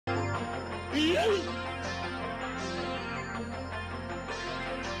All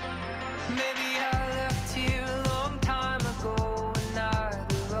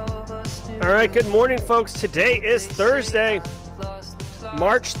right, good morning, folks. Today is Thursday,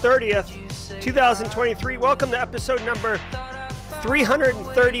 March 30th, 2023. Welcome to episode number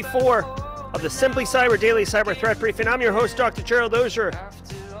 334 of the Simply Cyber Daily Cyber Threat Briefing. I'm your host, Dr. Gerald Auger.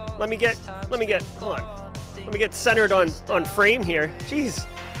 Let me get centered on frame here. Jeez,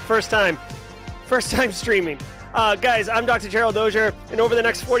 first time streaming. Guys, I'm Dr. Gerald Auger, and over the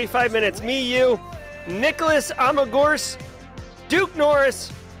next 45 minutes, me, you, Nicholas Amagors, Duke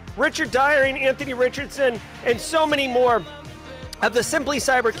Norris, Richard Dyering, Anthony Richardson, and so many more of the Simply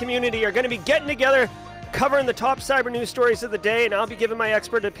Cyber community are going to be getting together, covering the top cyber news stories of the day, and I'll be giving my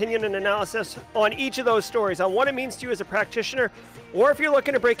expert opinion and analysis on each of those stories, on what it means to you as a practitioner, or if you're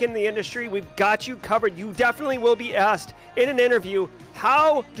looking to break into the industry, we've got you covered. You definitely will be asked in an interview,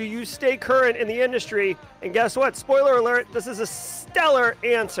 how do you stay current in the industry? And guess what? Spoiler alert, this is a stellar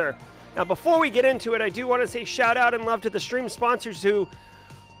answer. Now, before we get into it, I do want to say shout out and love to the stream sponsors who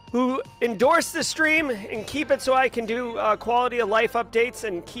endorse the stream and keep it so I can do quality of life updates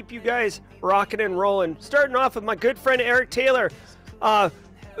and keep you guys rocking and rolling. Starting off with my good friend Eric Taylor.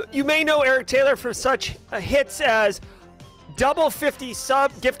 You may know Eric Taylor for such hits as double 50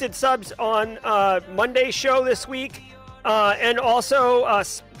 gifted subs on Monday's show this week, and also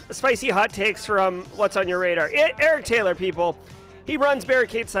spicy hot takes from What's on Your Radar. Eric Taylor, people. He runs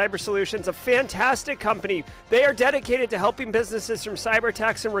Barricade Cyber Solutions, a fantastic company. They are dedicated to helping businesses from cyber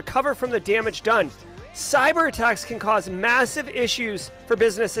attacks and recover from the damage done. Cyber attacks can cause massive issues for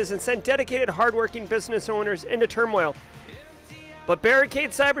businesses and send dedicated, hardworking business owners into turmoil. But Barricade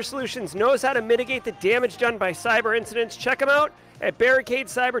Cyber Solutions knows how to mitigate the damage done by cyber incidents. Check them out at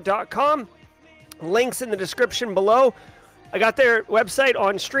barricadecyber.com. Links in the description below. I got their website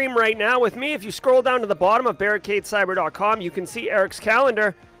on stream right now with me. If you scroll down to the bottom of barricadecyber.com, you can see Eric's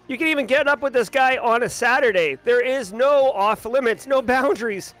calendar. You can even get up with this guy on a Saturday. There is no off limits, no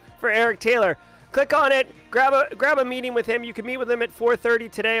boundaries for Eric Taylor. Click on it, grab a meeting with him. You can meet with him at 4:30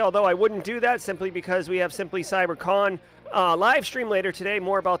 today, although I wouldn't do that simply because we have Simply CyberCon live stream later today.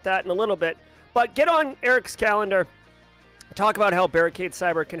 More about that in a little bit. But get on Eric's calendar. Talk about how Barricade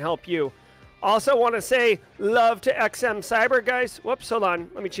Cyber can help you. Also want to say love to XM Cyber, guys. Whoops, hold on.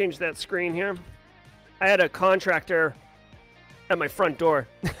 Let me change that screen here. I had a contractor at my front door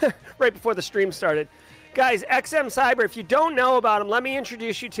right before the stream started. Guys, XM Cyber, if you don't know about him, let me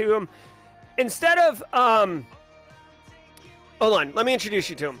introduce you to him. Instead of, hold on, let me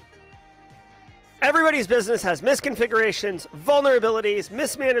introduce you to him. Everybody's business has misconfigurations, vulnerabilities,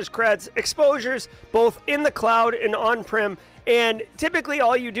 mismanaged creds, exposures, both in the cloud and on-prem. And typically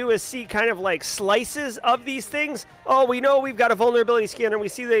all you do is see kind of like slices of these things. Oh, we know we've got a vulnerability scanner. We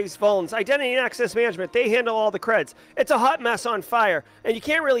see these vulns. Identity and access management, they handle all the creds. It's a hot mess on fire. And you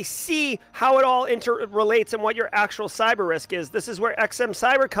can't really see how it all interrelates and what your actual cyber risk is. This is where XM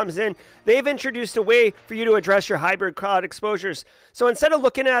Cyber comes in. They've introduced a way for you to address your hybrid cloud exposures. So instead of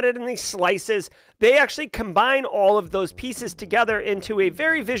looking at it in these slices, they actually combine all of those pieces together into a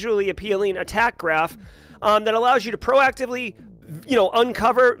very visually appealing attack graph that allows you to proactively,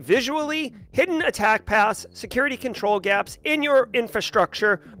 uncover visually hidden attack paths, security control gaps in your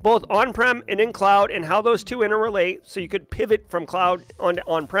infrastructure, both on-prem and in cloud, and how those two interrelate so you could pivot from cloud onto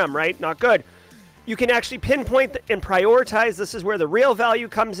on-prem, right? Not good. You can actually pinpoint and prioritize. This is where the real value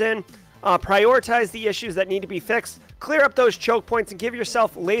comes in. Prioritize the issues that need to be fixed, clear up those choke points, and give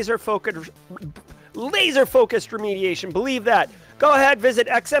yourself laser-focused remediation. Believe that. Go ahead, visit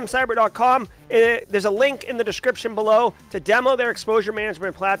xmcyber.com. There's a link in the description below to demo their exposure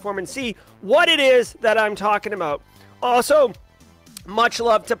management platform and see what it is that I'm talking about. Also, much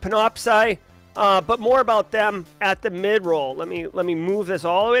love to Panoptcy, but more about them at the mid-roll. Let me move this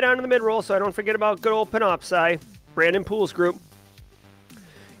all the way down to the mid-roll so I don't forget about good old Panoptcy, Brandon Poole's group.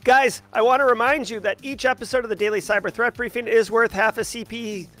 Guys, I want to remind you that each episode of the Daily Cyber Threat Briefing is worth half a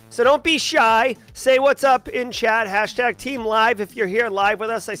CP. So don't be shy. Say what's up in chat. Hashtag Team Live if you're here live with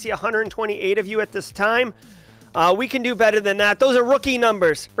us. I see 128 of you at this time. We can do better than that. Those are rookie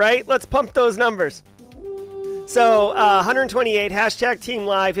numbers, right? Let's pump those numbers. So 128, hashtag Team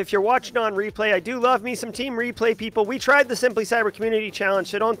Live. If you're watching on replay, I do love me some Team Replay people. We tried the Simply Cyber Community Challenge,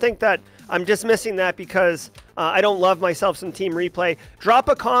 so don't think that I'm dismissing that because I don't love myself some Team Replay. Drop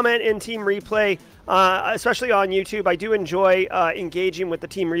a comment in Team Replay, especially on YouTube. I do enjoy engaging with the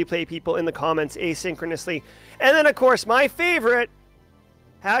Team Replay people in the comments asynchronously. And then, of course, my favorite,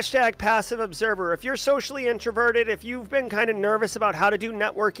 Hashtag passive observer. If you're socially introverted, if you've been kind of nervous about how to do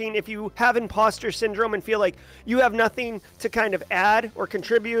networking, if you have imposter syndrome and feel like you have nothing to kind of add or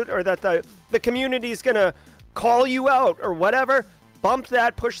contribute, or that the community is going to call you out or whatever, bump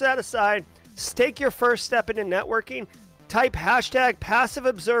that, push that aside. Take your first step into networking. Type hashtag passive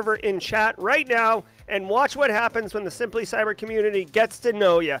observer in chat right now and watch what happens when the Simply Cyber community gets to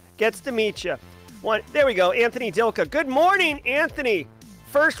know you, gets to meet you. There we go, Anthony Dilka. Good morning, Anthony.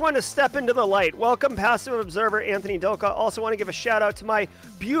 First one to step into the light. Welcome, passive observer Anthony Dilka. Also want to give a shout out to my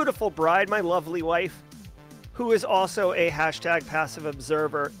beautiful bride, my lovely wife, who is also a hashtag passive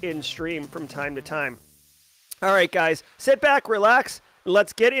observer in stream from time to time. All right, guys, sit back, relax.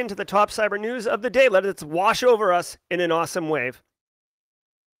 Let's get into the top cyber news of the day. Let it wash over us in an awesome wave.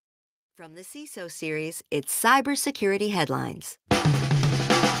 From the CISO series, it's cybersecurity headlines.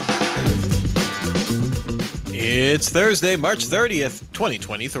 It's Thursday, March 30th,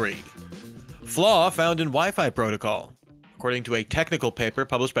 2023. Flaw found in Wi-Fi protocol. According to a technical paper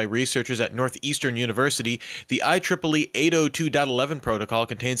published by researchers at Northeastern University, the IEEE 802.11 protocol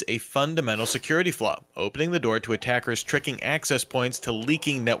contains a fundamental security flaw, opening the door to attackers tricking access points to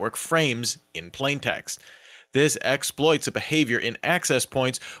leaking network frames in plain text. This exploits a behavior in access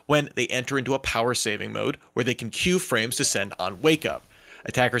points when they enter into a power-saving mode, where they can queue frames to send on wake-up.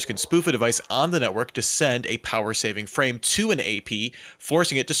 Attackers can spoof a device on the network to send a power-saving frame to an AP,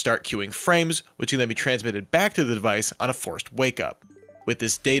 forcing it to start queuing frames, which can then be transmitted back to the device on a forced wake-up. With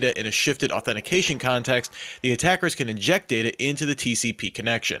this data in a shifted authentication context, the attackers can inject data into the TCP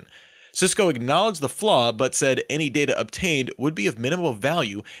connection. Cisco acknowledged the flaw, but said any data obtained would be of minimal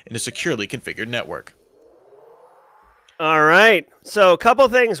value in a securely configured network. All right, so a couple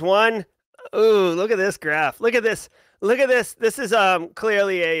things. One, ooh, look at this graph. Look at this. Look at this. This is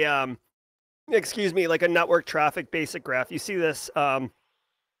clearly a, like a network traffic basic graph. You see this a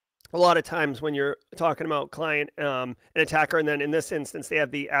lot of times when you're talking about client and attacker, and then in this instance, they have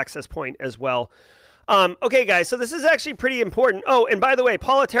the access point as well. Okay, guys, so this is actually pretty important. Oh, and by the way,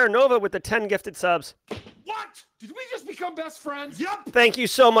 Paula Terranova with the 10 gifted subs. What? Did we just become best friends? Yep. Thank you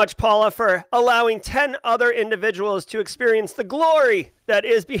so much, Paula, for allowing 10 other individuals to experience the glory that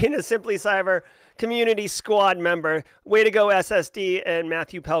is being a Simply Cyber community squad member. Way to go, SSD and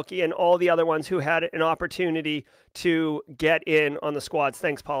Matthew Pelkey and all the other ones who had an opportunity to get in on the squads.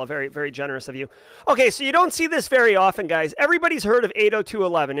 Thanks, Paula. Very, very generous of you. Okay, so you don't see this very often, guys. Everybody's heard of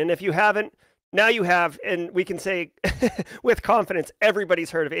 802.11, and if you haven't, now you have, and we can say with confidence,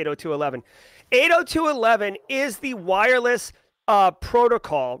 everybody's heard of 802.11. 802.11 is the wireless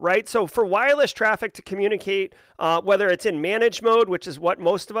protocol, right? So for wireless traffic to communicate, whether it's in managed mode, which is what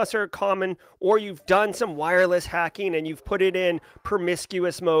most of us are common, or you've done some wireless hacking and you've put it in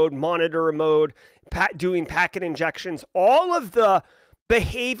promiscuous mode, monitor mode, doing packet injections, all of the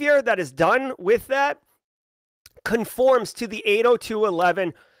behavior that is done with that conforms to the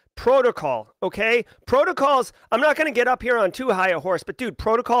 802.11 protocol, okay? Protocols, I'm not going to get up here on too high a horse, but dude,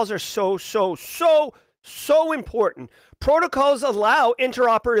 protocols are so important. Protocols allow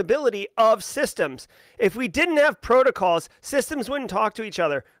interoperability of systems. If we didn't have protocols, systems wouldn't talk to each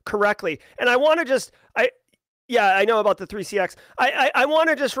other correctly. And I want to just, I know about the 3CX. I want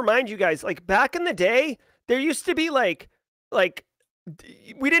to just remind you guys, like back in the day, there used to be like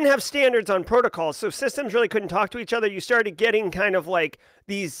we didn't have standards on protocols, so systems really couldn't talk to each other. You started getting kind of like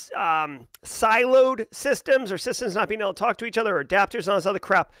these siloed systems, or systems not being able to talk to each other, or adapters and all this other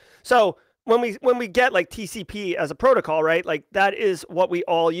crap. So when we get like TCP as a protocol, right, like that is what we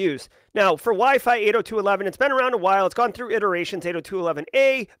all use. Now for Wi-Fi 802.11, it's been around a while. It's gone through iterations,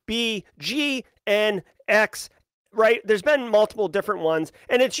 802.11a, B, G, N, X, right? There's been multiple different ones,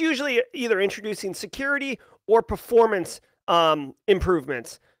 and it's usually either introducing security or performance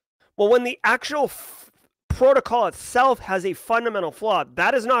improvements. Well, when the actual protocol itself has a fundamental flaw,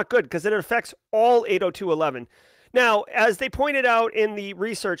 that is not good because it affects all 802.11. Now, as they pointed out in the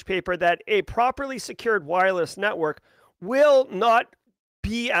research paper, that a properly secured wireless network will not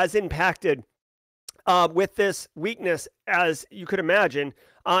be as impacted with this weakness as you could imagine.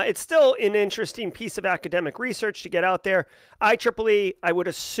 It's still an interesting piece of academic research to get out there. IEEE, I would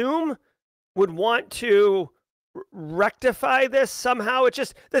assume, would want to rectify this somehow. It's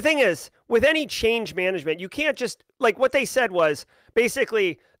just, the thing is, with any change management, you can't just, like what they said was,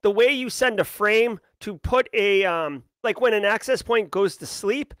 basically, the way you send a frame to put a, like when an access point goes to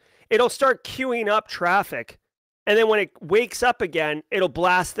sleep, it'll start queuing up traffic. And then when it wakes up again, it'll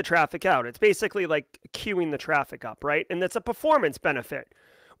blast the traffic out. It's basically like queuing the traffic up, right? And that's a performance benefit.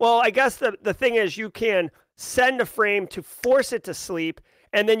 Well, I guess the thing is, you can send a frame to force it to sleep,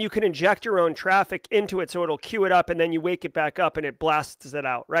 and then you can inject your own traffic into it, so it'll queue it up, and then you wake it back up and it blasts it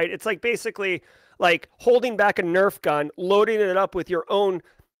out, right? It's like basically like holding back a Nerf gun, loading it up with your own,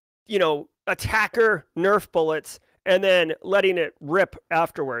 attacker Nerf bullets, and then letting it rip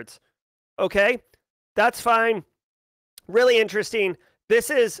afterwards. Okay, that's fine. Really interesting. This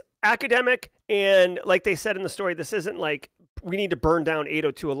is academic, and like they said in the story, this isn't like we need to burn down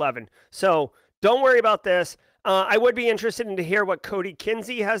 802.11. So don't worry about this. I would be interested in to hear what Cody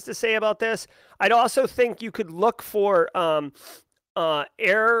Kinsey has to say about this. I'd also think you could look for air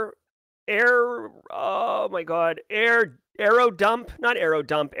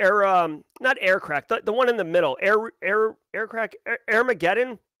crack, the one in the middle, air crack,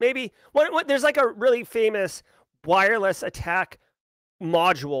 Armageddon, maybe. There's like a really famous wireless attack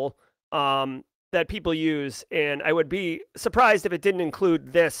module that people use, and I would be surprised if it didn't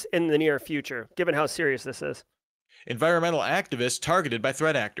include this in the near future, given how serious this is. Environmental activists targeted by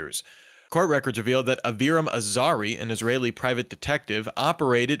threat actors. Court records revealed that Aviram Azari, an Israeli private detective,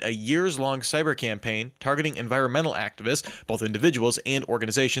 operated a years-long cyber campaign targeting environmental activists, both individuals and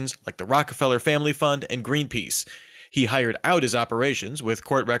organizations like the Rockefeller Family Fund and Greenpeace. He hired out his operations, with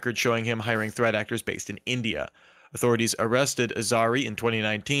court records showing him hiring threat actors based in India. Authorities arrested Azari in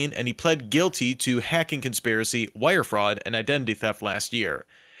 2019, and he pled guilty to hacking conspiracy, wire fraud, and identity theft last year.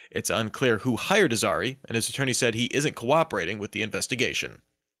 It's unclear who hired Azari, and his attorney said he isn't cooperating with the investigation.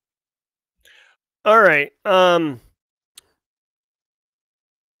 All right. So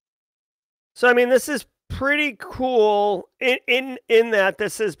I mean, this is pretty cool in that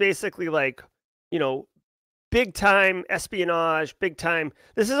this is basically like, big time espionage, big time.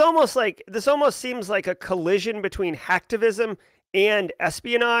 This almost seems like a collision between hacktivism and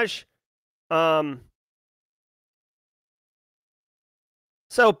espionage.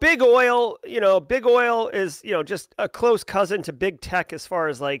 So big oil is, just a close cousin to big tech as far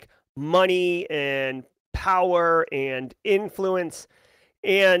as like money and power and influence.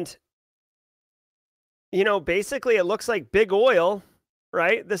 And, basically it looks like big oil,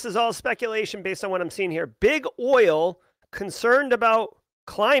 right? This is all speculation based on what I'm seeing here. Big oil, concerned about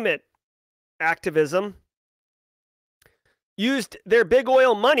climate activism, used their big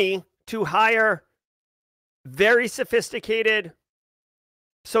oil money to hire very sophisticated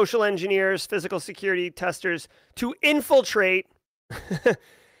social engineers, physical security testers to infiltrate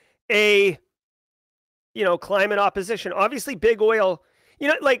a, climate opposition. Obviously, big oil,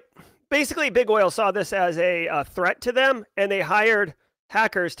 basically big oil saw this as a threat to them, and they hired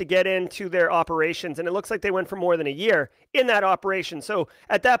hackers to get into their operations. And it looks like they went for more than a year in that operation. So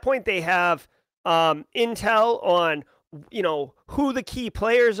at that point, they have intel on, who the key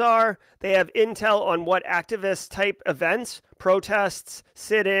players are. They have intel on what activist type events, protests,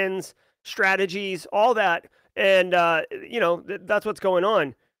 sit-ins, strategies, all that. And, that's what's going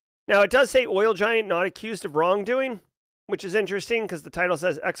on. Now, it does say oil giant not accused of wrongdoing, which is interesting because the title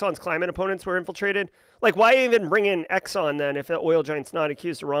says Exxon's climate opponents were infiltrated. Like, why even bring in Exxon then if the oil giant's not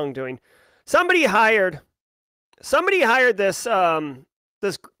accused of wrongdoing? Somebody hired this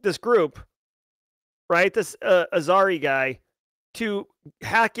this group, right? This Azari guy, to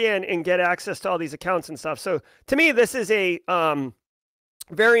hack in and get access to all these accounts and stuff. So to me, this is a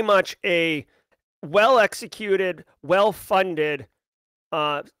very much a well-executed, well-funded,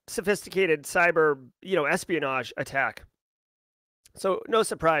 sophisticated cyber, espionage attack. So no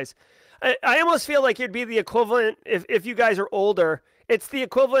surprise. I almost feel like it'd be the equivalent, if you guys are older, it's the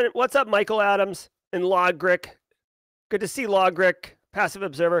equivalent. What's up, Michael Adams and Logric? Good to see Logric, Passive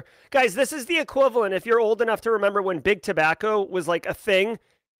Observer. Guys, this is the equivalent, if you're old enough to remember when big tobacco was like a thing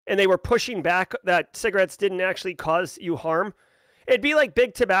and they were pushing back that cigarettes didn't actually cause you harm. It'd be like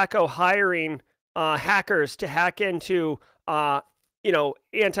big tobacco hiring hackers to hack into,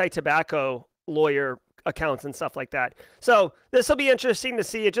 anti-tobacco lawyer accounts and stuff like that. So this will be interesting to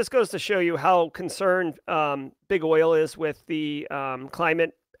see. It just goes to show you how concerned big oil is with the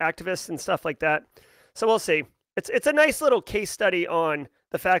climate activists and stuff like that. So we'll see. It's a nice little case study on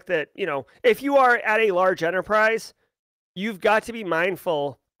the fact that, if you are at a large enterprise, you've got to be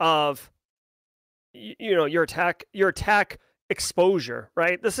mindful of, your attack exposure,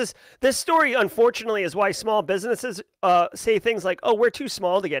 right? This story, unfortunately, is why small businesses say things like, "Oh, we're too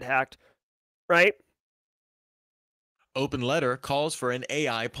small to get hacked," right? Open letter calls for an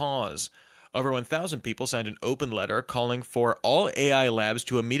AI pause. Over 1,000 people signed an open letter calling for all AI labs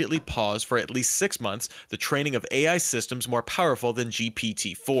to immediately pause for at least 6 months the training of AI systems more powerful than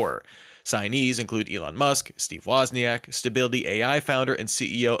GPT-4. Signees include Elon Musk, Steve Wozniak, Stability AI founder and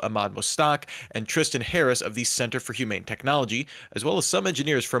CEO Ahmad Mostak, and Tristan Harris of the Center for Humane Technology, as well as some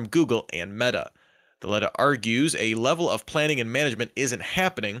engineers from Google and Meta. The letter argues a level of planning and management isn't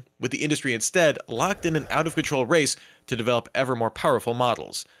happening, with the industry instead locked in an out-of-control race to develop ever more powerful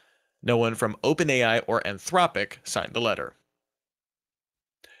models. No one from OpenAI or Anthropic signed the letter.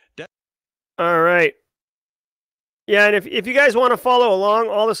 All right. Yeah, and if you guys want to follow along,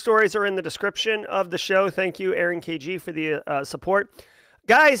 all the stories are in the description of the show. Thank you, Aaron KG, for the support.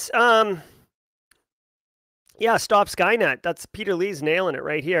 Guys, yeah, stop Skynet. That's Peter Lee's nailing it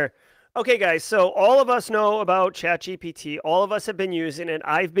right here. Okay, guys, so all of us know about ChatGPT. All of us have been using it.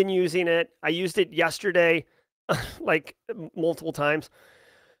 I've been using it. I used it yesterday, like multiple times.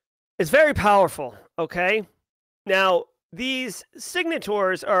 It's very powerful, okay? Now, these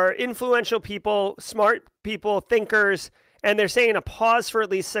signatories are influential people, smart people, thinkers, and they're saying a pause for at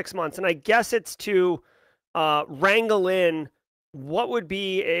least 6 months. And I guess it's to wrangle in what would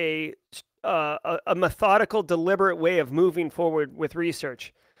be a methodical, deliberate way of moving forward with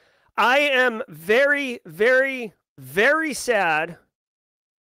research. I am very, very, very sad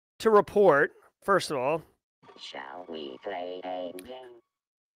to report, first of all. Shall we play a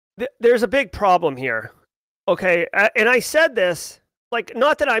game? There's a big problem here. Okay, and I said this, like,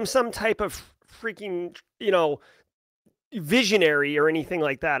 not that I'm some type of freaking, visionary or anything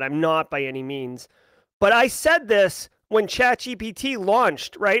like that. I'm not by any means. But I said this when ChatGPT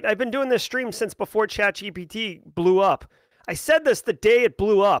launched, right? I've been doing this stream since before ChatGPT blew up. I said this the day it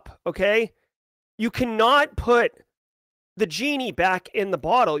blew up, okay? You cannot put the genie back in the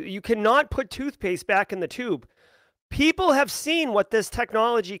bottle. You cannot put toothpaste back in the tube. People have seen what this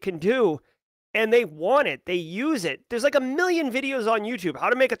technology can do, and they want it. They use it. There's like 1 million videos on YouTube. How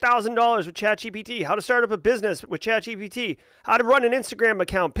to make $1,000 with ChatGPT. How to start up a business with ChatGPT. How to run an Instagram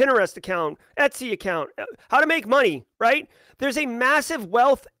account, Pinterest account, Etsy account. How to make money, right? There's a massive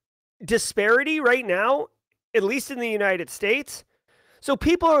wealth disparity right now, at least in the United States. So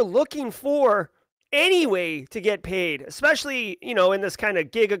people are looking for any way to get paid, especially, in this kind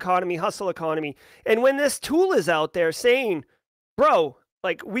of gig economy, hustle economy. And when this tool is out there saying, bro,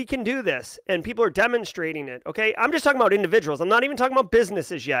 like, we can do this, and people are demonstrating it, okay? I'm just talking about individuals. I'm not even talking about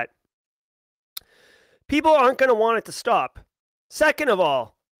businesses yet. People aren't going to want it to stop. Second of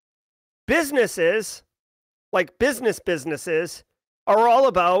all, businesses, like businesses, are all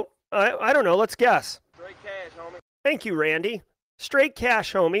about, I don't know, let's guess. Straight cash, homie. Thank you, Randy. Straight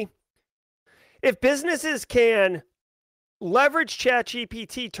cash, homie. If businesses can leverage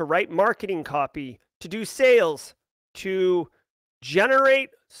ChatGPT to write marketing copy, to do sales, to generate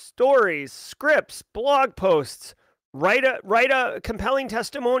stories, scripts, blog posts, write a compelling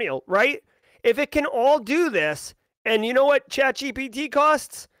testimonial, right? If it can all do this, and you know what ChatGPT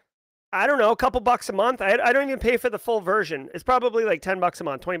costs? I don't know, a couple bucks a month. I don't even pay for the full version. It's probably like 10 bucks a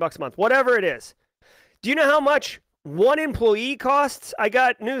month, 20 bucks a month, whatever it is. Do you know how much one employee costs? I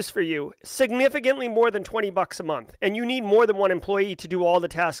got news for you. Significantly more than 20 bucks a month. And you need more than one employee to do all the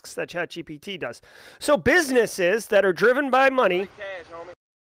tasks that ChatGPT does. So businesses that are driven by money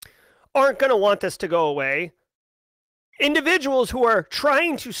aren't going to want this to go away. Individuals who are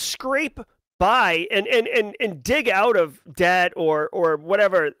trying to scrape by and dig out of debt or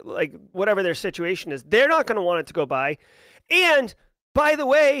whatever, like whatever their situation is, they're not going to want it to go by. And by the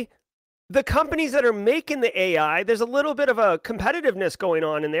way, the companies that are making the AI, there's a little bit of a competitiveness going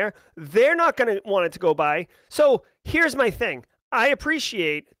on in there. They're not going to want it to go by. So here's my thing. I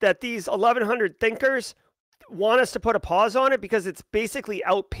appreciate that these 1,100 thinkers want us to put a pause on it because it's basically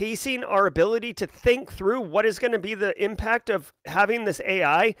outpacing our ability to think through what is going to be the impact of having this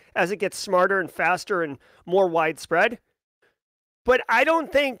AI as it gets smarter and faster and more widespread. But I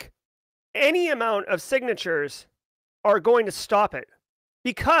don't think any amount of signatures are going to stop it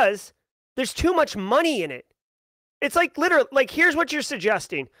because there's too much money in it. It's like literally, like, here's what you're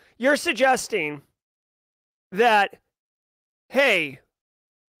suggesting. You're suggesting that, hey,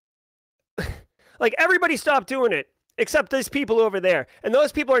 like, everybody stop doing it except these people over there. And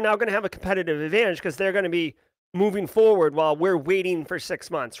those people are now going to have a competitive advantage because they're going to be moving forward while we're waiting for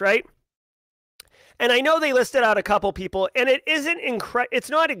 6 months, right? And I know they listed out a couple people, and it isn't it's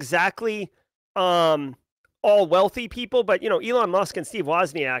not exactly all wealthy people, but, Elon Musk and Steve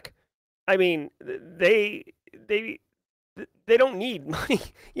Wozniak, I mean, they don't need money.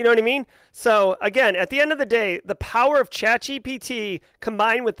 You know what I mean? So again, at the end of the day, the power of ChatGPT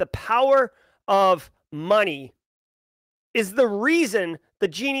combined with the power of money is the reason the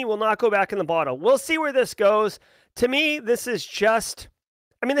genie will not go back in the bottle. We'll see where this goes. To me, this is just,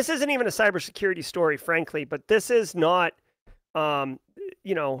 I mean, this isn't even a cybersecurity story, frankly, but this is not, it's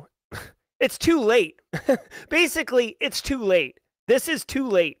too late. Basically, it's too late. This is too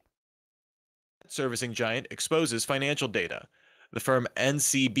late. Servicing giant exposes financial data. The firm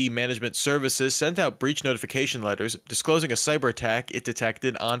NCB Management Services sent out breach notification letters disclosing a cyber attack it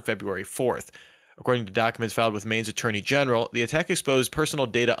detected on February 4th. According to documents filed with Maine's Attorney General, the attack exposed personal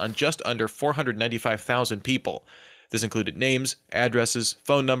data on just under 495,000 people. This included names, addresses,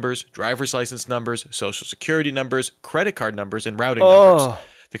 phone numbers, driver's license numbers, social security numbers, credit card numbers, and routing numbers.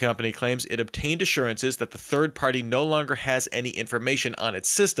 The company claims it obtained assurances that the third party no longer has any information on its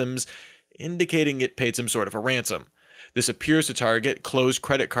systems, indicating it paid some sort of a ransom. This appears to target closed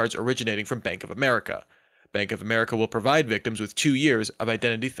credit cards originating from Bank of America. Bank of America will provide victims with 2 years of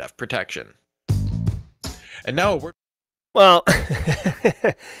identity theft protection. And now we're... Well,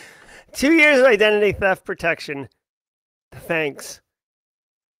 2 years of identity theft protection. Thanks.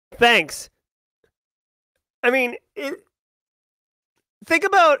 I mean, think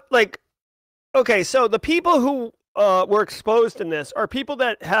about, like, okay, so the people who were exposed in this are people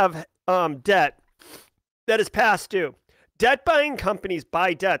that have debt that is past due. Debt buying companies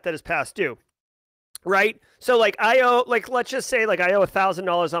buy debt that is past due, right? So, like, let's just say, like, I owe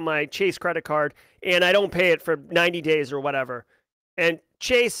 $1,000 on my Chase credit card, and I don't pay it for 90 days or whatever. And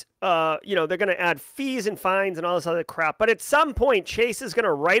Chase, they're going to add fees and fines and all this other crap. But at some point, Chase is going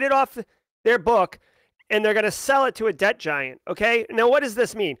to write it off their book, and they're going to sell it to a debt giant, okay? Now, what does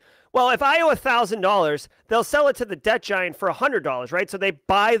this mean? Well, if I owe $1,000, they'll sell it to the debt giant for $100, right? So they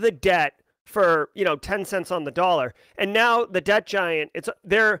buy the debt for, 10 cents on the dollar. And now the debt giant,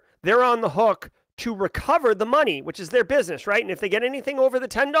 they're on the hook to recover the money, which is their business, right? And if they get anything over the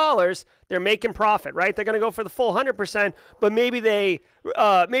 $10, they're making profit, right? They're going to go for the full 100%, but maybe they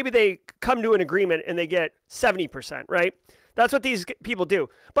come to an agreement and they get 70%, right? That's what these people do.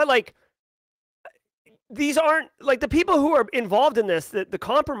 But, like, these aren't, like, the people who are involved in this, the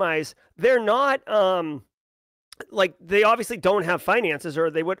compromise, they're not, like, they obviously don't have finances, or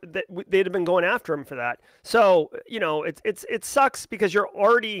they'd have been going after them for that. So, it sucks because you're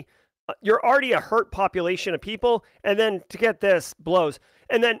already a hurt population of people, and then to get this blows.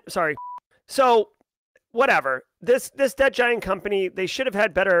 And then, sorry. So, whatever. This debt giant company, they should have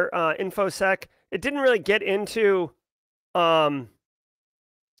had better infosec. It didn't really get into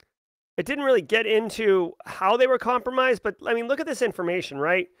how they were compromised, but I mean, look at this information,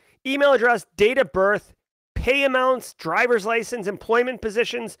 right? Email address, date of birth, pay amounts, driver's license, employment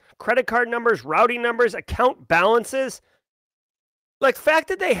positions, credit card numbers, routing numbers, account balances. Like, the fact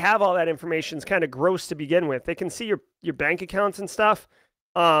that they have all that information is kind of gross to begin with. They can see your bank accounts and stuff.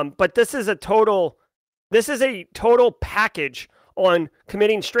 But this is a total package on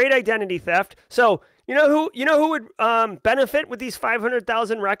committing straight identity theft. So, you know who would benefit with these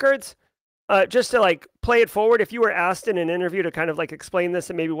 500,000 records? Just to, like, play it forward, if you were asked in an interview to kind of, like, explain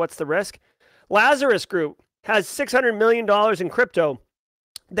this and maybe what's the risk. Lazarus Group has $600 million in crypto.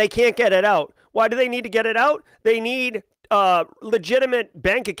 They can't get it out. Why do they need to get it out? They need legitimate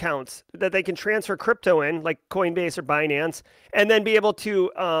bank accounts that they can transfer crypto in, like Coinbase or Binance, and then be able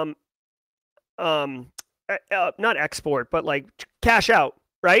to not export, but, like, cash out,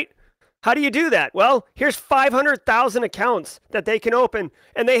 right? How do you do that? Well, here's 500,000 accounts that they can open,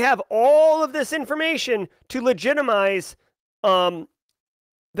 and they have all of this information to legitimize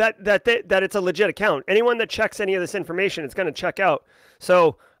that it's a legit account. Anyone that checks any of this information, it's going to check out.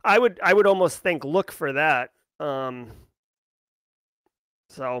 So I would almost think look for that.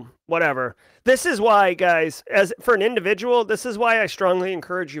 So whatever. This is why, guys, as for an individual, this is why I strongly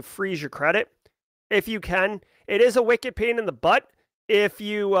encourage you freeze your credit if you can. It is a wicked pain in the butt if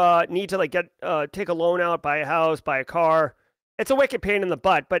you need to, like, take a loan out, buy a house, buy a car. It's a wicked pain in the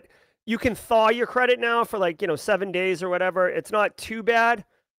butt, but you can thaw your credit now for, like, 7 days or whatever. It's not too bad,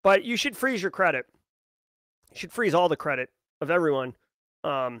 but you should freeze your credit. You should freeze all the credit of everyone.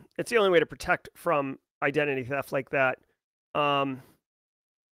 It's the only way to protect from identity theft like that.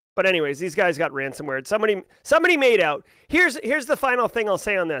 But anyways, these guys got ransomware. Somebody made out. Here's the final thing I'll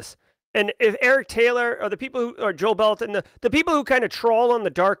say on this. And if Eric Taylor or the people or Joel Belton, the people who kind of troll on the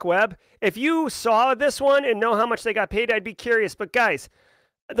dark web, if you saw this one and know how much they got paid, I'd be curious. But guys,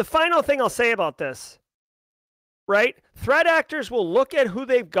 the final thing I'll say about this, right? Threat actors will look at who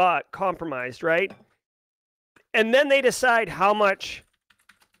they've got compromised, right? And then they decide how much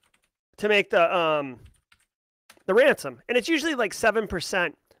to make the ransom. And it's usually like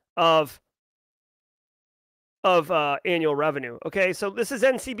 7% of annual revenue. Okay, so this is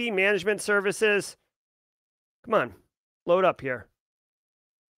NCB Management Services. Come on, load up here.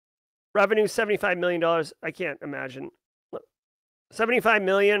 Revenue $75 million. I can't imagine. 75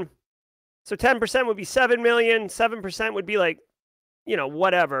 million. So 10% would be 7 million. 7% would be, like,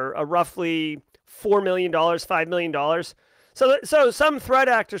 whatever, a roughly $4 million, $5 million. So some threat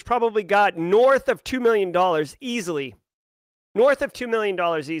actors probably got north of $2 million easily North of $2 million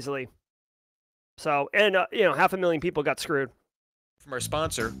easily. So, and, 500,000 people got screwed. From our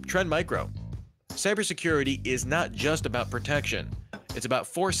sponsor, Trend Micro. Cybersecurity is not just about protection. It's about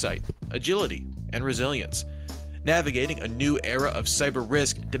foresight, agility, and resilience. Navigating a new era of cyber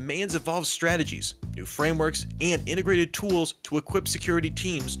risk demands evolved strategies, new frameworks, and integrated tools to equip security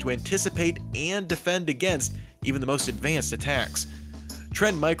teams to anticipate and defend against even the most advanced attacks.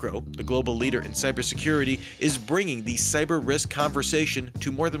 Trend Micro, the global leader in cybersecurity, is bringing the cyber risk conversation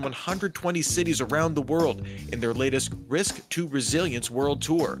to more than 120 cities around the world in their latest Risk to Resilience World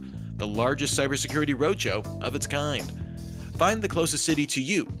Tour, the largest cybersecurity roadshow of its kind. Find the closest city to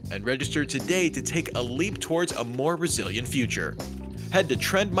you and register today to take a leap towards a more resilient future. Head to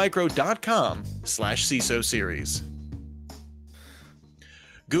trendmicro.com/CISO series.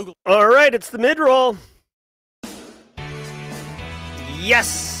 Google. All right, it's the mid-roll.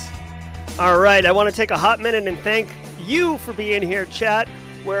 Yes. All right, I want to take a hot minute and thank you for being here, chat.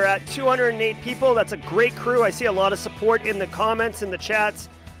 We're at 208 people. That's a great crew. I see a lot of support in the comments, in the chats.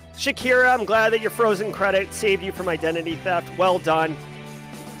 Shakira, I'm glad that your frozen credit saved you from identity theft. Well done.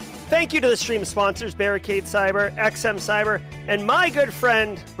 Thank you to the stream sponsors, Barricade Cyber, XM Cyber, and my good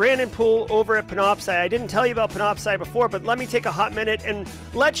friend, Brandon Poole over at Panoptcy. I didn't tell you about Panoptcy before, but let me take a hot minute and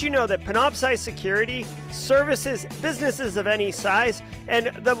let you know that Panoptcy Security services businesses of any size. And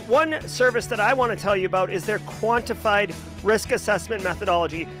the one service that I want to tell you about is their Quantified risk assessment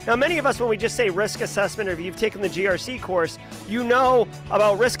methodology. Now, many of us, when we just say risk assessment, or if you've taken the GRC course, you know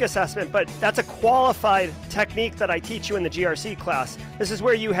about risk assessment, but that's a qualified technique that I teach you in the GRC class. This is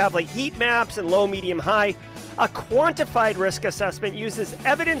where you have like heat maps and low, medium, high. A quantified risk assessment uses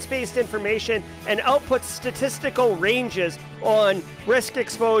evidence-based information and outputs statistical ranges on risk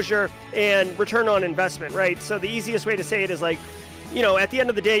exposure and return on investment, right? So the easiest way to say it is like, at the end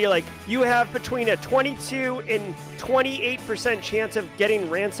of the day, you have between a 22 and 28% chance of getting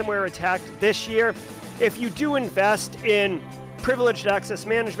ransomware attacked this year. If you do invest in privileged access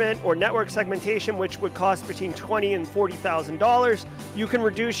management or network segmentation, which would cost between $20,000 and $40,000, you can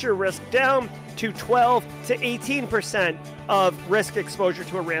reduce your risk down to 12 to 18% of risk exposure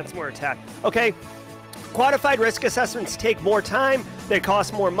to a ransomware attack. Okay, quantified risk assessments take more time, they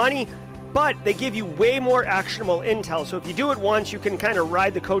cost more money, but they give you way more actionable intel. So if you do it once, you can kind of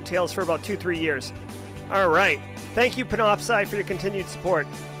ride the coattails for about 2-3 years. All right. Thank you, Panoptcy, for your continued support.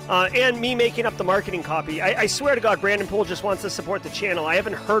 And me making up the marketing copy. I swear to God, Brandon Poole just wants to support the channel. I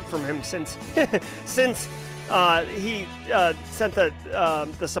haven't heard from him since he sent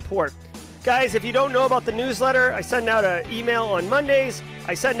the support. Guys, if you don't know about the newsletter, I send out an email on Mondays.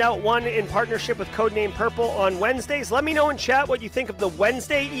 I send out one in partnership with Codename Purple on Wednesdays. Let me know in chat what you think of the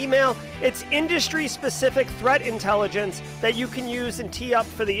Wednesday email. It's industry-specific threat intelligence that you can use and tee up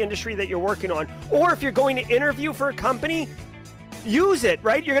for the industry that you're working on. Or if you're going to interview for a company, use it,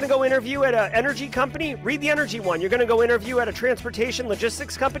 right? You're going to go interview at an energy company, read the energy one. You're going to go interview at a transportation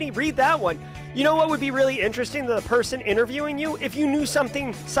logistics company, read that one. You know what would be really interesting to the person interviewing you? If you knew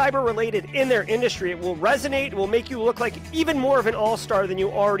something cyber related in their industry, it will resonate, it will make you look like even more of an all-star than you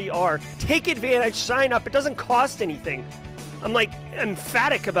already are. Take advantage, sign up. It doesn't cost anything. I'm like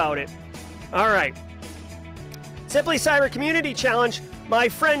emphatic about it. All right. Simply Cyber Community Challenge. My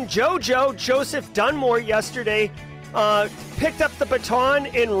friend Joseph Dunmore yesterday picked up the baton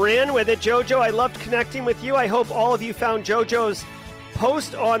and ran with it. Jojo, I loved connecting with you. I hope all of you found Jojo's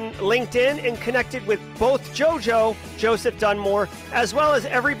post on LinkedIn and connected with both Joseph Dunmore, as well as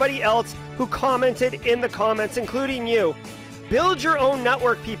everybody else who commented in the comments, including you. Build your own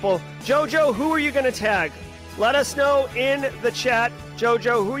network, people. Jojo, who are you going to tag? Let us know in the chat,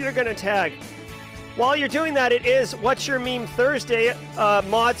 Jojo, who you're going to tag. While you're doing that, it is What's Your Meme Thursday.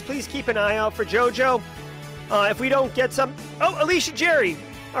 Mods, please keep an eye out for Jojo. If we don't get some... Oh, Alicia Jerry.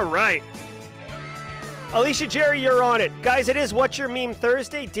 All right. Alicia Jerry, you're on it. Guys, it is What's Your Meme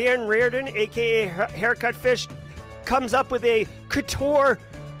Thursday. Dan Reardon, a.k.a. Haircut Fish, comes up with a couture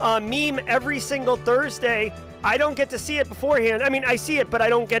meme every single Thursday. I don't get to see it beforehand. I mean, I see it, but I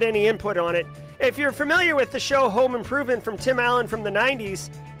don't get any input on it. If you're familiar with the show Home Improvement from Tim Allen from the 90s,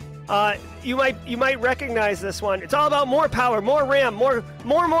 you might recognize this one. It's all about more power, more RAM, more.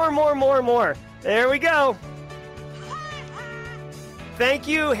 There we go. Thank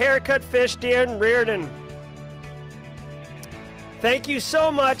you, Haircut Fish, Dan Reardon. Thank you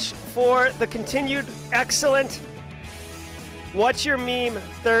so much for the continued excellent What's Your Meme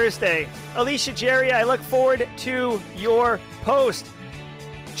Thursday. Alicia Jerry, I look forward to your post.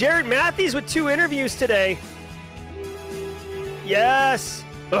 Jared Matthews with 2 interviews today. Yes.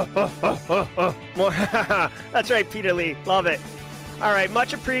 More. That's right, Peter Lee. Love it. All right,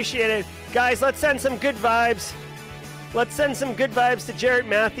 much appreciated. Guys, let's send some good vibes. Let's send some good vibes to Jarrett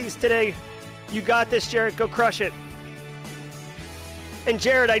Matthews today. You got this, Jarrett. Go crush it. And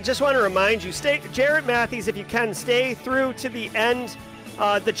Jarrett, I just want to remind you, Jarrett Matthews, if you can, stay through to the end,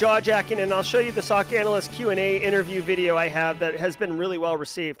 the jaw jacking, and I'll show you the SOC analyst Q&A interview video I have that has been really well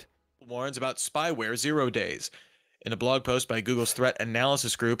received. Warns about spyware 0 days. In a blog post by Google's threat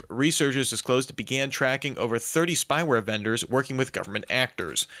analysis group, researchers disclosed it began tracking over 30 spyware vendors working with government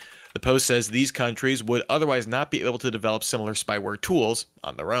actors. The post says these countries would otherwise not be able to develop similar spyware tools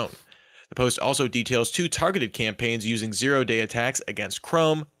on their own. The post also details 2 targeted campaigns using 0-day attacks against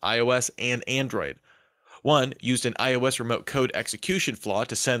Chrome, iOS, and Android. One used an iOS remote code execution flaw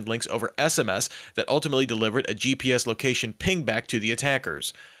to send links over SMS that ultimately delivered a GPS location ping back to the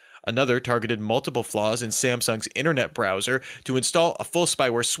attackers. Another targeted multiple flaws in Samsung's internet browser to install a full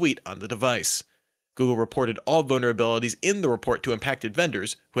spyware suite on the device. Google reported all vulnerabilities in the report to impacted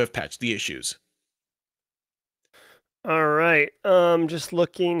vendors who have patched the issues. All right, just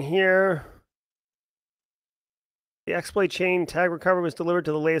looking here. The exploit chain tag recovery was delivered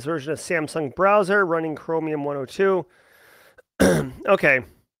to the latest version of Samsung browser running Chromium 102. Okay.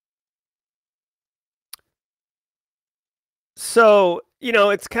 So, you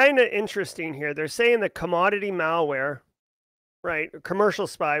know, it's kind of interesting here. They're saying that commodity malware, right, commercial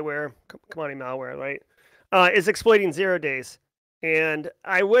spyware, commodity malware, right, is exploiting 0 days. And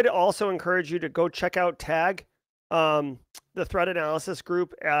I would also encourage you to go check out TAG, the threat analysis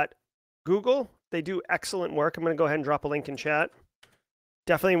group at Google. They do excellent work. I'm going to go ahead and drop a link in chat.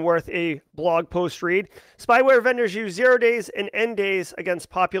 Definitely worth a blog post read. Spyware vendors use 0 days and end days against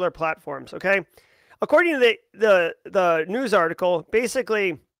popular platforms, okay? According to the news article,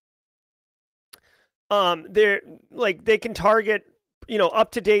 basically, they're like they can target, you know,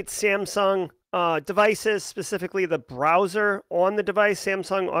 up-to-date Samsung devices, specifically the browser on the device.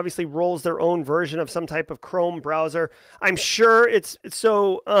 Samsung obviously rolls their own version of some type of Chrome browser. I'm sure it's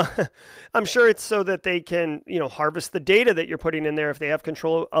so that they can, you know, harvest the data that you're putting in there if they have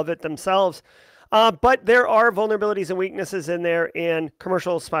control of it themselves. But there are vulnerabilities and weaknesses in there, and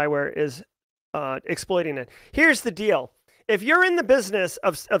commercial spyware is exploiting it. Here's the deal. If you're in the business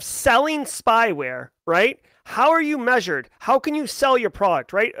of selling spyware, right? How are you measured? How can you sell your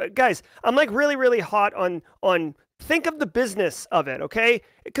product, right? Guys, I'm like really, really hot on think of the business of it, okay?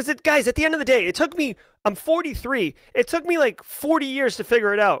 Because guys, at the end of the day, it took me, I'm 43. It took me like 40 years to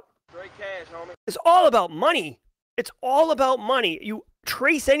figure it out. Great cash, homie. It's all about money. It's all about money. You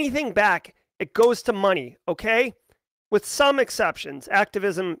trace anything back, it goes to money, okay? With some exceptions.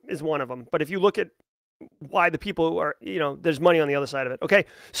 Activism is one of them. But if you look at why the people who are, you know, there's money on the other side of it, okay?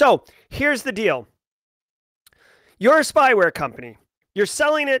 So here's the deal. You're a spyware company. You're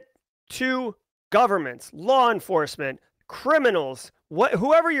selling it to governments, law enforcement, criminals,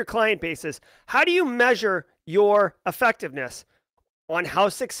 whoever your client base is. How do you measure your effectiveness? On how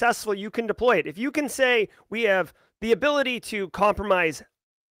successful you can deploy it. If you can say we have the ability to compromise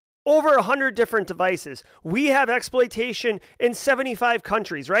over 100 different devices, we have exploitation in 75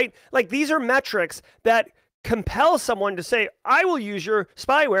 countries, right? Like these are metrics that compel someone to say, I will use your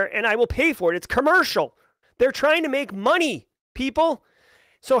spyware and I will pay for it. It's commercial. They're trying to make money, people.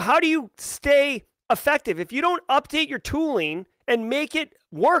 So how do you stay effective? If you don't update your tooling and make it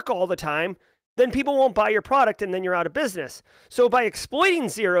work all the time, then people won't buy your product and then you're out of business. So by exploiting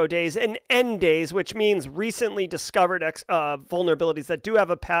 0 days and end days, which means recently discovered vulnerabilities that do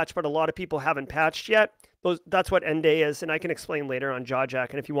have a patch, but a lot of people haven't patched yet, that's what end day is. And I can explain later on JawJack,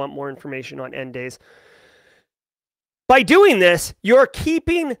 and if you want more information on end days. By doing this, you're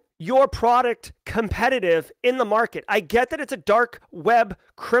keeping your product competitive in the market. I get that it's a dark web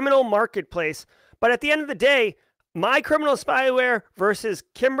criminal marketplace, but at the end of the day, my criminal spyware versus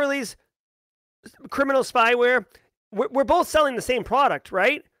Kimberly's criminal spyware, we're both selling the same product,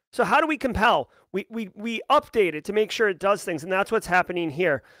 right? So how do we compel? We update it to make sure it does things, and that's what's happening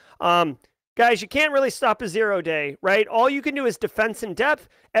here. Guys, you can't really stop a 0 day, right? All you can do is defense in depth,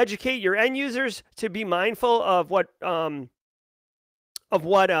 educate your end users to be mindful of what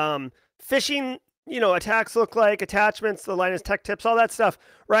phishing, you know, attacks look like, attachments, the Linus Tech Tips, all that stuff,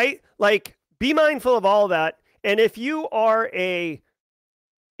 right? Like, be mindful of all that. And if you are a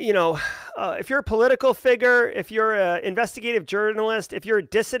if you're a political figure, if you're an investigative journalist, if you're a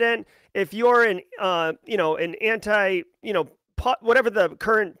dissident, if you're an anti, whatever the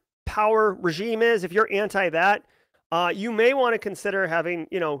current power regime is, if you're anti that, you may want to consider having,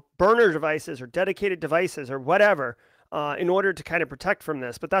 burner devices or dedicated devices or whatever in order to kind of protect from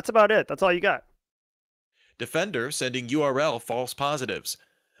this. But that's about it. That's all you got. Defender sending URL false positives.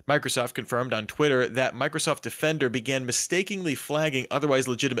 Microsoft confirmed on Twitter that Microsoft Defender began mistakenly flagging otherwise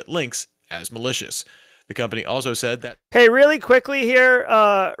legitimate links as malicious. The company also said that... Hey, really quickly here,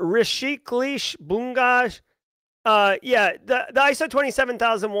 Rishiklish Bungaj. Yeah, the ISO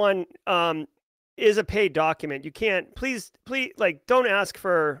 27001 is a paid document. You can't, please, like, don't ask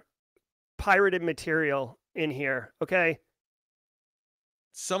for pirated material in here, okay?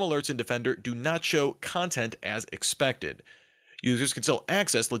 Some alerts in Defender do not show content as expected. Users can still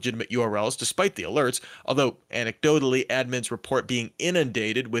access legitimate URLs despite the alerts, although anecdotally, admins report being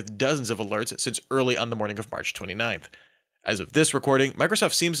inundated with dozens of alerts since early on the morning of March 29th. As of this recording,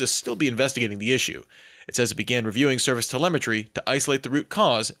 Microsoft seems to still be investigating the issue. It says it began reviewing service telemetry to isolate the root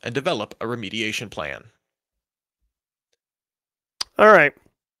cause and develop a remediation plan. All right.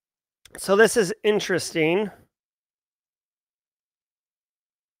 So this is interesting.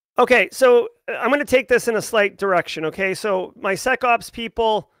 Okay, so I'm going to take this in a slight direction, okay? So my SecOps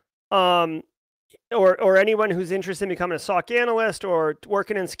people, or anyone who's interested in becoming a SOC analyst or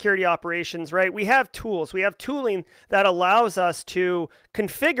working in security operations, right? We have tools. We have tooling that allows us to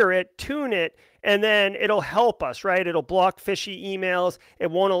configure it, tune it, and then it'll help us, right? It'll block fishy emails.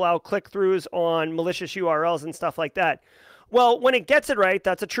 It won't allow click-throughs on malicious URLs and stuff like that. Well, when it gets it right,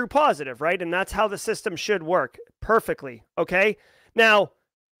 that's a true positive, right? And that's how the system should work perfectly, okay? Now,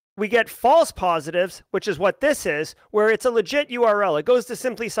 we get false positives, which is what this is, where it's a legit URL. It goes to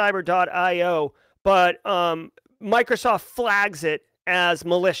simplycyber.io, but Microsoft flags it as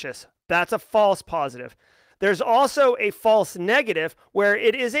malicious. That's a false positive. There's also a false negative where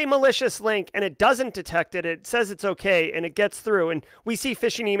it is a malicious link and it doesn't detect it. It says it's okay and it gets through. And we see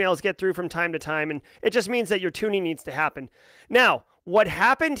phishing emails get through from time to time. And it just means that your tuning needs to happen. Now, what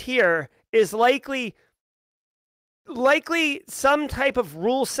happened here is likely some type of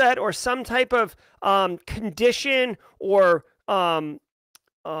rule set or some type of condition or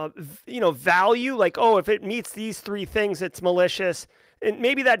value, like, oh, if it meets these 3 things, it's malicious. And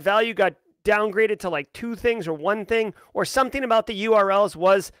maybe that value got downgraded to like 2 things or 1 thing, or something about the URLs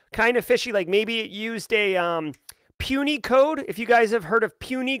was kind of fishy. Like maybe it used a puny code. If you guys have heard of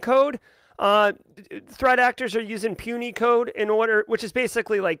puny code, threat actors are using puny code in order, which is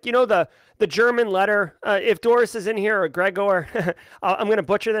basically like, you know, the German letter. If Doris is in here or Gregor, I'm going to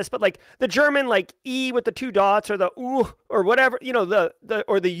butcher this, but like the German, like E with the 2 dots or the U or whatever, you know,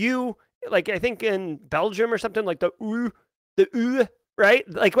 or the U, like I think in Belgium or something, like the U, right?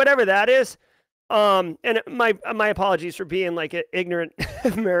 Like whatever that is. And my apologies for being like an ignorant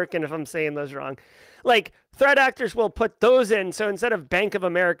American if I'm saying those wrong. Like threat actors will put those in. So instead of Bank of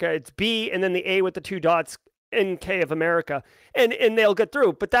America, it's B and then the A with the 2 dots, NK of America, and they'll get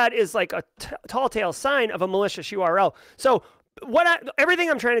through. But that is like a tall tale sign of a malicious URL. So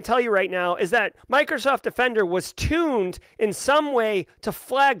everything I'm trying to tell you right now is that Microsoft Defender was tuned in some way to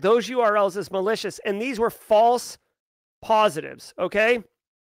flag those URLs as malicious, and these were false positives, okay?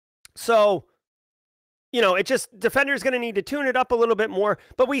 So, you know, Defender's going to need to tune it up a little bit more,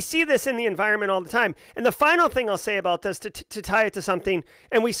 but we see this in the environment all the time. And the final thing I'll say about this to tie it to something,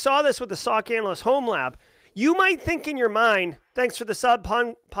 and we saw this with the SOC Analyst Home Lab, you might think in your mind, thanks for the sub,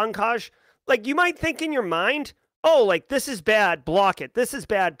 Pankaj, like you might think in your mind, oh, like this is bad, block it. This is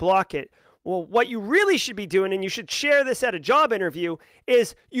bad, block it. Well, what you really should be doing, and you should share this at a job interview,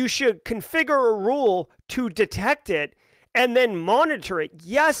 is you should configure a rule to detect it and then monitor it.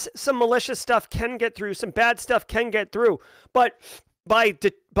 Yes, some malicious stuff can get through, some bad stuff can get through, but by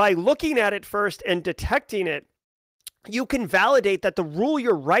looking at it first and detecting it, you can validate that the rule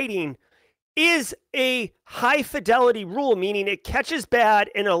you're writing is a high fidelity rule, meaning it catches bad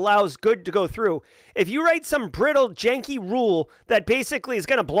and it allows good to go through. If you write some brittle, janky rule that basically is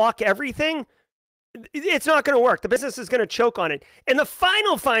going to block everything, it's not going to work. The business is going to choke on it. And the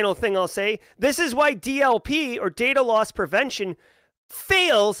final thing I'll say, this is why DLP or data loss prevention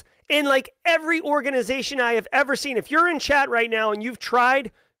fails in like every organization I have ever seen. If you're in chat right now and you've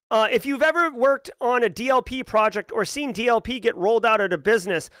tried, if you've ever worked on a DLP project or seen DLP get rolled out at a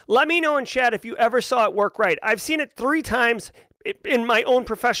business, let me know in chat if you ever saw it work right. I've seen it 3 times in my own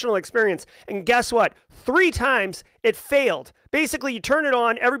professional experience. And guess what? 3 times it failed. Basically, you turn it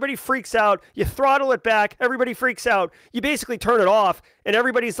on, everybody freaks out. You throttle it back, everybody freaks out. You basically turn it off, and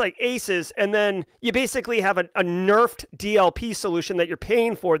everybody's like aces. And then you basically have a nerfed DLP solution that you're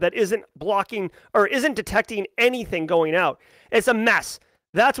paying for that isn't blocking or isn't detecting anything going out. It's a mess.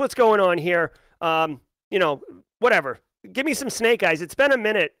 That's what's going on here. You know, whatever. Give me some snake eyes. It's been a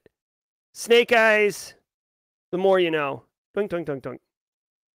minute. Snake eyes, the more you know. Doink, doink, doink, doink.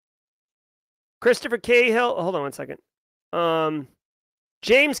 Christopher Cahill. Hold on one second.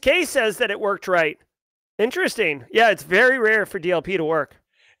 James K says that it worked right. Interesting. Yeah, it's very rare for DLP to work.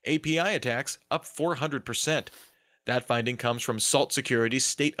 API attacks up 400%. That finding comes from Salt Security's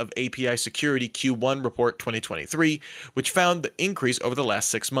State of API Security Q1 Report 2023, which found the increase over the last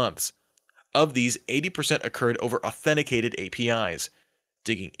 6 months. Of these, 80% occurred over authenticated APIs.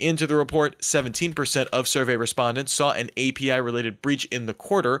 Digging into the report, 17% of survey respondents saw an API-related breach in the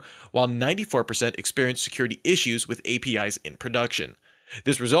quarter, while 94% experienced security issues with APIs in production.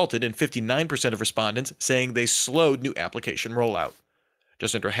 This resulted in 59% of respondents saying they slowed new application rollout.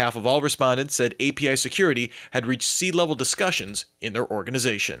 Just under half of all respondents said API security had reached C-level discussions in their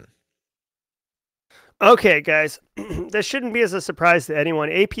organization. Okay, guys, this shouldn't be as a surprise to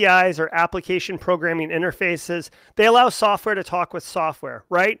anyone. APIs or application programming interfaces, they allow software to talk with software,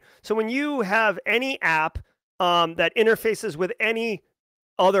 right? So when you have any app that interfaces with any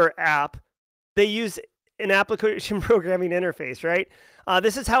other app, they use an application programming interface, right?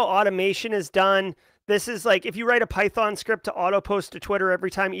 This is how automation is done. This is like if you write a Python script to auto post to Twitter every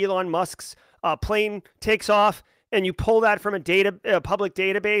time Elon Musk's plane takes off, and you pull that from a public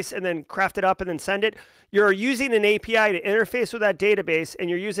database and then craft it up and then send it, you're using an API to interface with that database, and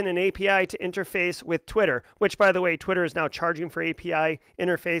you're using an API to interface with Twitter, which, by the way, Twitter is now charging for API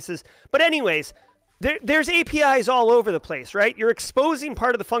interfaces. But anyways, there's APIs all over the place, right? You're exposing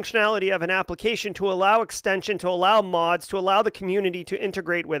part of the functionality of an application to allow extension, to allow mods, to allow the community to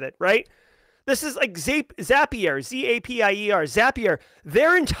integrate with it, right? This is like Zapier, Z-A-P-I-E-R, Zapier.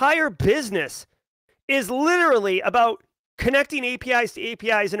 Their entire business is literally about connecting APIs to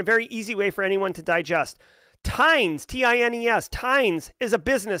APIs in a very easy way for anyone to digest. Tines, T-I-N-E-S, Tines is a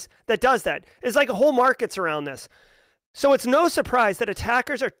business that does that. It's like a whole market's around this. So it's no surprise that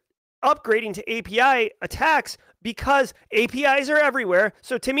attackers are upgrading to API attacks because APIs are everywhere.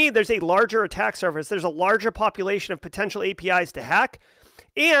 So to me, there's a larger attack surface. There's a larger population of potential APIs to hack.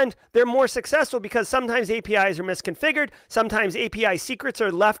 And they're more successful because sometimes APIs are misconfigured. Sometimes API secrets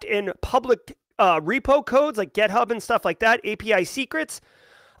are left in public repo codes like GitHub and stuff like that, API secrets.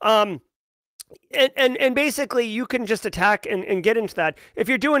 And basically you can just attack and get into that. If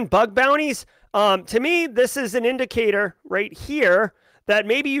you're doing bug bounties, to me, this is an indicator right here that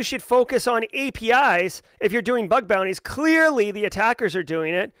maybe you should focus on APIs if you're doing bug bounties. Clearly the attackers are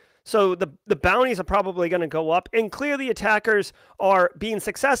doing it. So the bounties are probably going to go up, and clearly attackers are being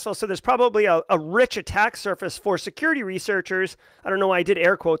successful. So there's probably a rich attack surface for security researchers. I don't know why I did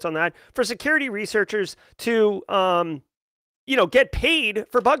air quotes on that, for security researchers to, get paid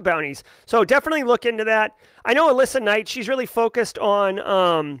for bug bounties. So definitely look into that. I know Alyssa Knight, she's really focused on,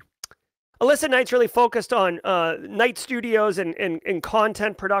 night studios and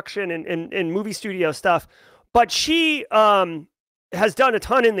content production and movie studio stuff, but she, has done a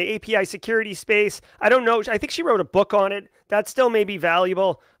ton in the API security space. I don't know. I think she wrote a book on it. That still may be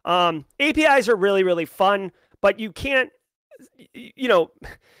valuable. APIs are really, really fun, but you can't,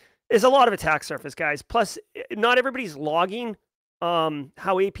 there's a lot of attack surface, guys. Plus, not everybody's logging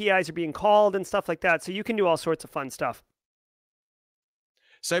how APIs are being called and stuff like that. So you can do all sorts of fun stuff.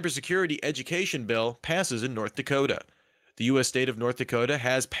 Cybersecurity education bill passes in North Dakota. The U.S. state of North Dakota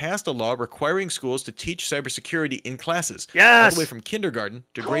has passed a law requiring schools to teach cybersecurity in classes, all the way from kindergarten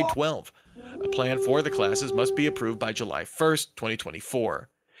to grade 12. A plan for the classes must be approved by July 1st, 2024.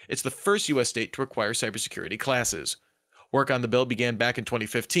 It's the first U.S. state to require cybersecurity classes. Work on the bill began back in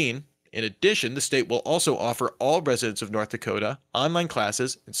 2015. In addition, the state will also offer all residents of North Dakota online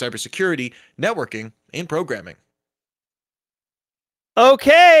classes in cybersecurity, networking, and programming.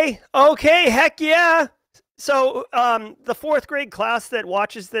 Okay, heck yeah. So, the 4th grade class that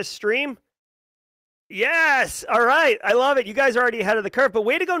watches this stream, yes, all right, I love it. You guys are already ahead of the curve, but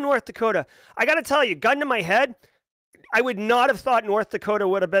way to go, North Dakota. I got to tell you, gun to my head, I would not have thought North Dakota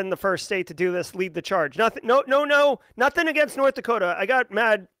would have been the first state to do this, lead the charge. Nothing against North Dakota. I got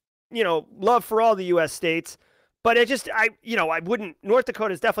mad, love for all the U.S. states, but I wouldn't, North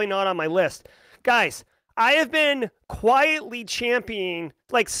Dakota is definitely not on my list. Guys, I have been quietly championing,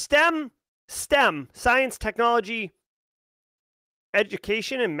 like STEM, science, technology,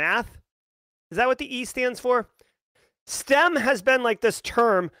 education, and math. Is that what the E stands for? STEM has been like this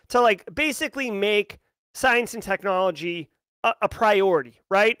term to like basically make science and technology a priority,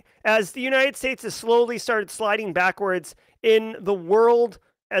 right? As the United States has slowly started sliding backwards in the world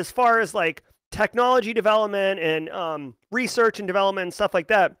as far as like technology development and research and development and stuff like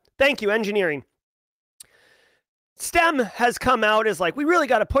that. Thank you, engineering. STEM has come out as like, we really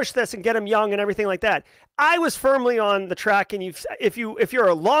got to push this and get them young and everything like that. I was firmly on the track, and if you're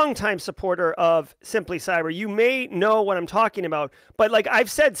a longtime supporter of Simply Cyber, you may know what I'm talking about. But like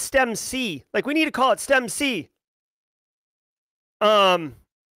I've said, STEM C, like we need to call it STEM C.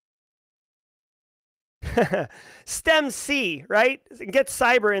 STEM C, right? Get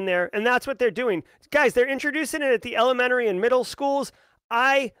cyber in there, and that's what they're doing. Guys, they're introducing it at the elementary and middle schools.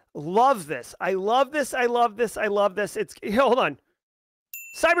 I love this. I love this. I love this. I love this. It's, hold on.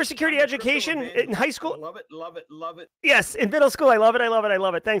 Cybersecurity education in high school. Love it, love it, love it. Yes, in middle school, I love it. I love it. I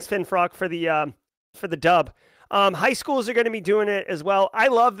love it. Thanks, Finn Frock, for the dub. High schools are going to be doing it as well. I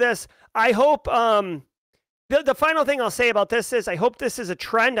love this. I hope the final thing I'll say about this is I hope this is a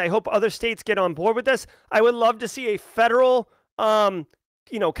trend. I hope other states get on board with this. I would love to see a federal, kind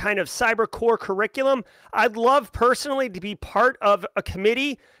of cyber core curriculum. I'd love personally to be part of a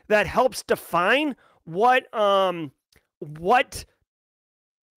committee that helps define what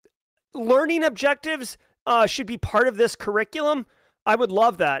learning objectives should be part of this curriculum. I would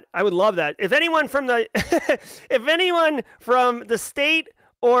love that. I would love that. If anyone from the if anyone from the state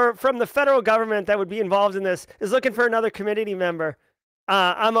or from the federal government that would be involved in this is looking for another committee member,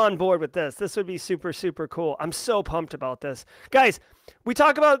 I'm on board with this. This would be super, super cool. I'm so pumped about this. Guys, we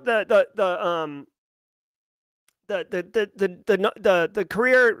talk about the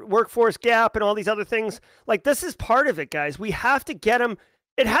career workforce gap and all these other things. Like, this is part of it, guys. We have to get them.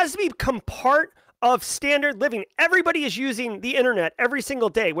 It has to become part of standard living. Everybody is using the internet every single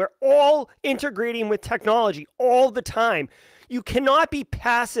day. We're all integrating with technology all the time. You cannot be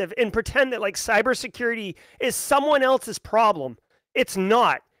passive and pretend that like cybersecurity is someone else's problem. It's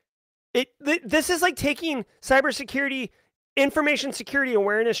not. This is like taking cybersecurity, information security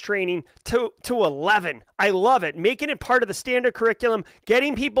awareness training to 11. I love it. Making it part of the standard curriculum,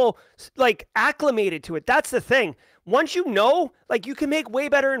 getting people like acclimated to it. That's the thing. Once you know, like, you can make way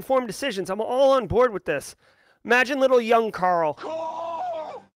better informed decisions. I'm all on board with this. Imagine little young Carl.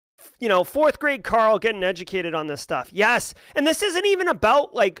 Fourth grade Carl getting educated on this stuff. Yes. And this isn't even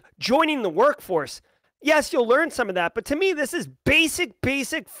about like joining the workforce. Yes, you'll learn some of that. But to me, this is basic,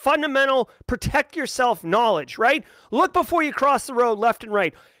 fundamental, protect yourself knowledge, right? Look before you cross the road left and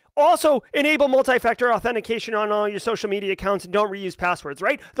right. Also, enable multi-factor authentication on all your social media accounts and don't reuse passwords,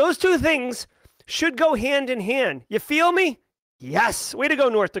 right? Those two things should go hand in hand. You feel me? Yes. Way to go,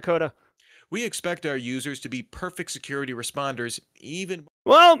 North Dakota. We expect our users to be perfect security responders, even...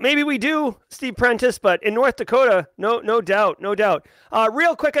 Well, maybe we do, Steve Prentice, but in North Dakota, no doubt.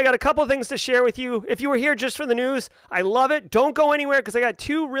 Real quick, I got a couple things to share with you. If you were here just for the news, I love it. Don't go anywhere because I got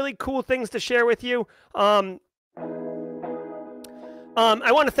two really cool things to share with you. I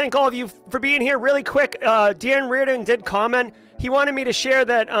want to thank all of you for being here. Really quick, Dan Reardon did comment. He wanted me to share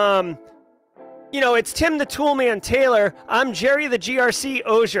that... it's Tim the Toolman Taylor. I'm Jerry the GRC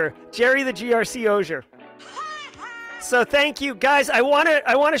Auger. Jerry the GRC Auger. So thank you, guys. I want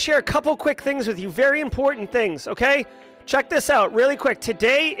to share a couple quick things with you. Very important things, okay? Check this out really quick.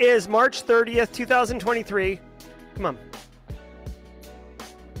 Today is March 30th, 2023. Come on.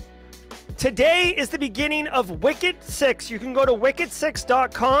 Today is the beginning of Wicket 6. You can go to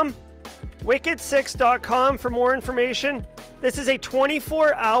wicket6.com. Wicket6.com for more information. This is a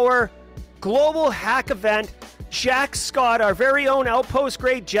 24-hour global hack event. Jack Scott, our very own Outpost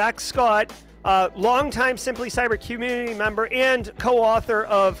grade Jack Scott, longtime Simply Cyber community member and co-author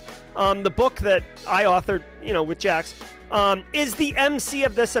of the book that I authored, with Jax, is the MC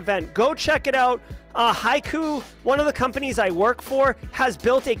of this event. Go check it out. Haiku, one of the companies I work for, has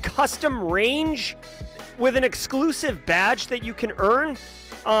built a custom range with an exclusive badge that you can earn.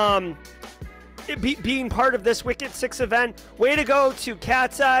 Being part of this Wicket 6 event. Way to go to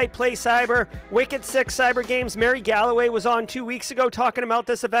Cat's Eye, Play Cyber, Wicket 6 Cyber Games. Mary Galloway was on 2 weeks ago talking about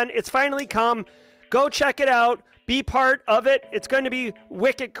this event. It's finally come. Go check it out. Be part of it. It's going to be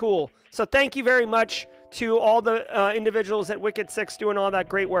wicked cool. So thank you very much to all the individuals at Wicket 6 doing all that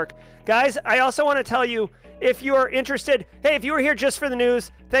great work. Guys, I also want to tell you, if you're interested, hey, if you were here just for the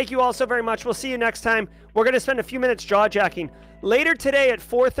news, thank you all so very much. We'll see you next time. We're going to spend a few minutes jaw-jacking. Later today at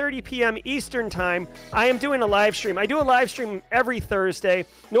 4:30 p.m. Eastern Time, I am doing a live stream. I do a live stream every Thursday,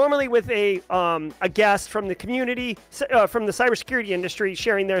 normally with a guest from the community, from the cybersecurity industry,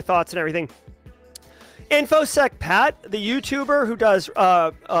 sharing their thoughts and everything. InfoSec Pat, the YouTuber who does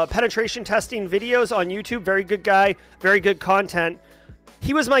penetration testing videos on YouTube, very good guy, very good content.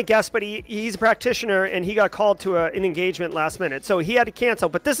 He was my guest, but he's a practitioner, and he got called to an engagement last minute, so he had to cancel.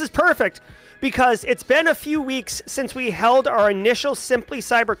 But this is perfect, because it's been a few weeks since we held our initial Simply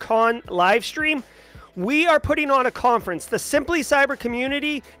CyberCon live stream. We are putting on a conference. The Simply Cyber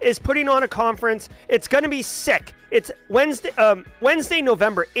community is putting on a conference. It's going to be sick. It's Wednesday,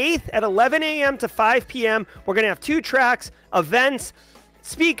 November 8th at 11 a.m. to 5 p.m. We're going to have 2 tracks, events,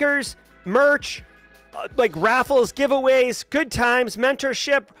 speakers, merch, like raffles, giveaways, good times,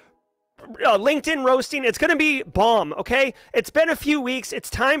 mentorship, LinkedIn roasting. It's going to be bomb, okay? It's been a few weeks. It's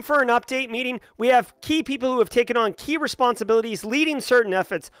time for an update meeting. We have key people who have taken on key responsibilities, leading certain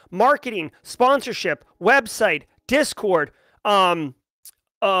efforts, marketing, sponsorship, website, Discord,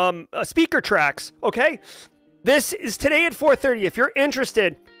 speaker tracks, okay? This is today at 4:30. If you're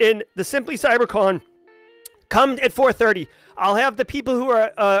interested in the Simply CyberCon, come at 4:30. I'll have the people who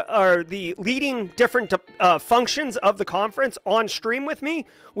are the leading different functions of the conference on stream with me.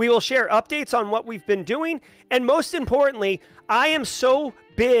 We will share updates on what we've been doing. And most importantly, I am so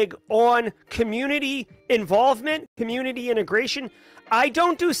big on community involvement, community integration. I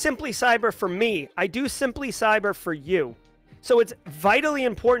don't do Simply Cyber for me. I do Simply Cyber for you. So it's vitally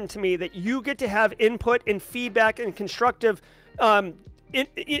important to me that you get to have input and feedback and constructive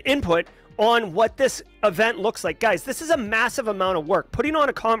input on what this event looks like. Guys, this is a massive amount of work. Putting on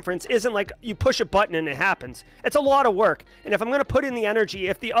a conference isn't like you push a button and it happens. It's a lot of work. And if I'm going to put in the energy,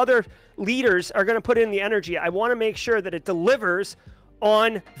 if the other leaders are going to put in the energy, I want to make sure that it delivers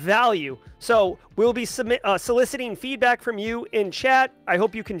on value. So we'll be soliciting feedback from you in chat. I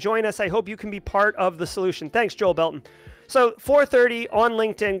hope you can join us. I hope you can be part of the solution. Thanks, Joel Belton. So 4:30 on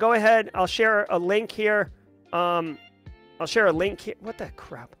LinkedIn. Go ahead. I'll share a link here. I'll share a link here. What the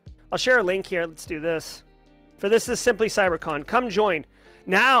crap? I'll share a link here. Let's do this. For this is Simply CyberCon. Come join.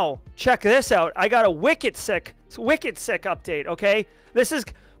 Now, check this out. I got a wicked sick update, okay? This is...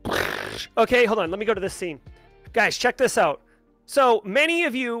 Okay, hold on. Let me go to this scene. Guys, check this out. So, many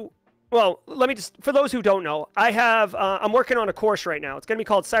of you... Well, let me just... For those who don't know, I have... I'm working on a course right now. It's going to be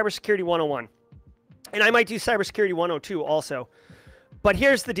called Cybersecurity 101. And I might do Cybersecurity 102 also. But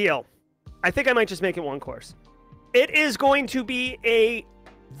here's the deal. I think I might just make it one course. It is going to be a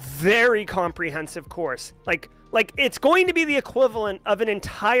very comprehensive course. Like it's going to be the equivalent of an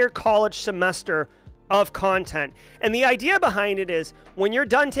entire college semester of content. And the idea behind it is when you're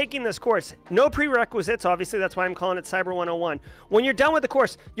done taking this course, no prerequisites, obviously that's why I'm calling it Cyber 101. When you're done with the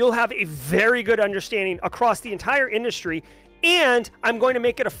course, you'll have a very good understanding across the entire industry. And I'm going to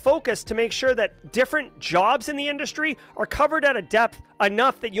make it a focus to make sure that different jobs in the industry are covered at a depth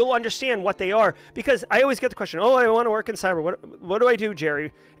enough that you'll understand what they are. Because I always get the question, oh, I want to work in cyber. What do I do,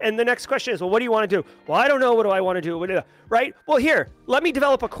 Jerry? And the next question is, well, what do you want to do? Well, I don't know. What do I want to do? Right? Well, here, let me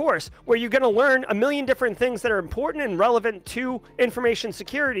develop a course where you're going to learn a million different things that are important and relevant to information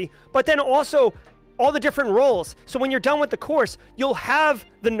security, but then also all the different roles. So when you're done with the course, you'll have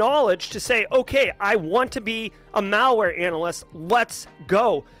the knowledge to say, okay, I want to be a malware analyst. Let's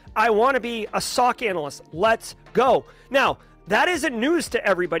go. I want to be a SOC analyst. Let's go. Now, that isn't news to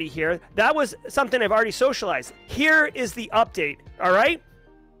everybody here. That was something I've already socialized. Here is the update. All right.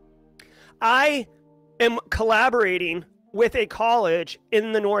 I am collaborating with a college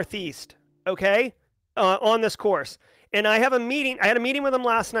in the Northeast. Okay. On this course. And I have a meeting. I had a meeting with them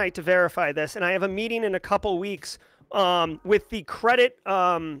last night to verify this, and I have a meeting in a couple weeks with the credit,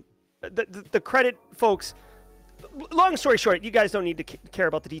 the credit folks. Long story short, you guys don't need to care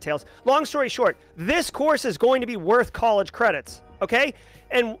about the details. Long story short, this course is going to be worth college credits. Okay,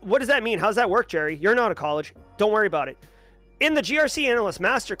 and what does that mean? How does that work, Jerry? You're not a college. Don't worry about it. In the GRC Analyst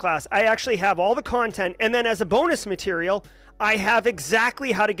Masterclass, I actually have all the content, and then as a bonus material, I have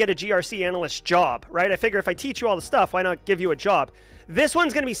exactly how to get a GRC analyst job, right? I figure if I teach you all the stuff, why not give you a job? This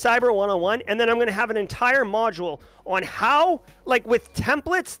one's going to be Cyber 101, and then I'm going to have an entire module on how, like with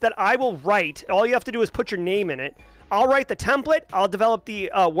templates that I will write. All you have to do is put your name in it. I'll write the template, I'll develop the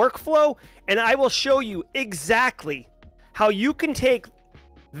workflow, and I will show you exactly how you can take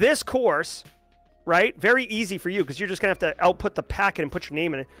this course, right? Very easy for you because you're just going to have to output the packet and put your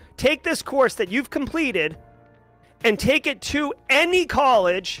name in it. Take this course that you've completed and take it to any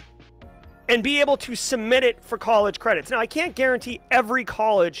college and be able to submit it for college credits. Now, I can't guarantee every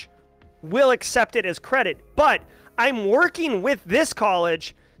college will accept it as credit, but I'm working with this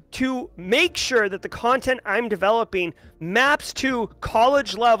college to make sure that the content I'm developing maps to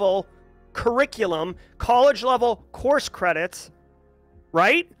college level curriculum, college level course credits,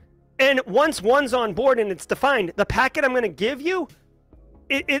 right? And once one's on board and it's defined, the packet I'm going to give you,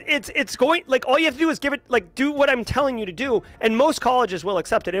 it's going, like, all you have to do is give it, like, do what I'm telling you to do, and most colleges will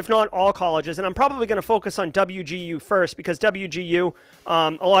accept it, if not all colleges. And I'm probably going to focus on WGU first, because WGU, a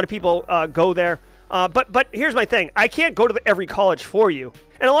lot of people go there. But here's my thing. I can't go to every college for you.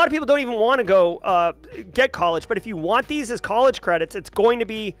 And a lot of people don't even want to go get college. But if you want these as college credits, it's going to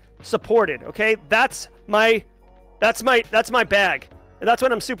be supported, okay? That's my bag. And that's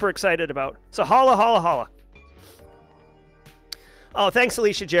what I'm super excited about. So holla, holla, holla. Oh, thanks,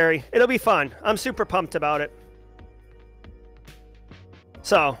 Alicia Jerry. It'll be fun. I'm super pumped about it.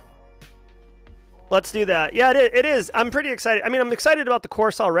 So, Let's do that. Yeah, it is. I'm pretty excited. I mean, I'm excited about the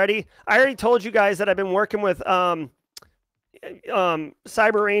course already. I already told you guys that I've been working with cyber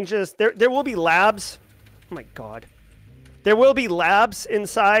ranges. There will be labs. Oh my God. There will be labs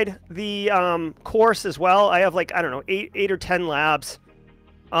inside the course as well. I have like, I don't know, eight or 10 labs.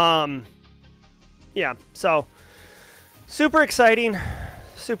 Yeah, so super exciting.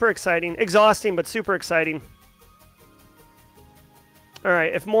 Super exciting. Exhausting, but super exciting. All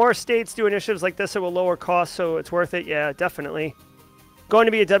right, if more states do initiatives like this, it will lower costs, so it's worth it. Yeah, definitely. Going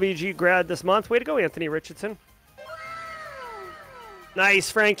to be a WG grad this month. Way to go, Anthony Richardson.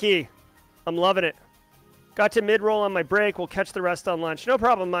 Nice, Frankie. I'm loving it. Got to mid-roll on my break. We'll catch the rest on lunch. No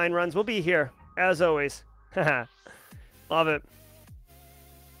problem, Mine Runs. We'll be here, as always. Love it.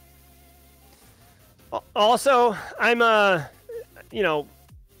 Also, I'm, you know,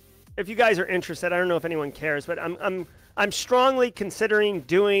 if you guys are interested, I don't know if anyone cares, but I'm strongly considering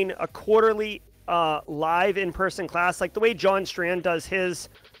doing a quarterly live in-person class, like the way John Strand does his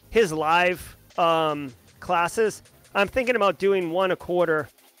live classes. I'm thinking about doing one a quarter.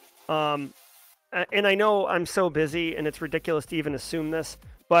 And I know I'm so busy, and it's ridiculous to even assume this,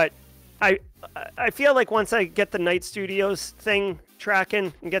 but I feel like once I get the Night Studios thing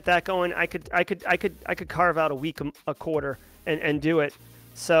tracking and get that going, I could carve out a week a quarter and do it.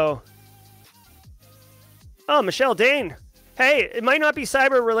 So. Oh, Michelle Dane. Hey, it might not be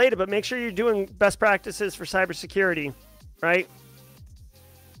cyber related, but make sure you're doing best practices for cybersecurity, right?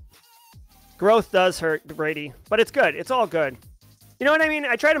 Growth does hurt, Brady, but it's good. It's all good. You know what I mean?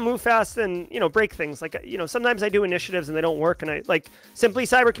 I try to move fast and, you know, break things. Like, you know, sometimes I do initiatives and they don't work. And I, like, Simply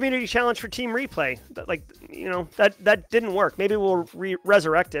Cyber Community Challenge for Team Replay. Like, you know, that didn't work. Maybe we'll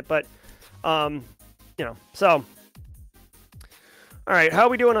resurrect it, but, you know, so. All right, how are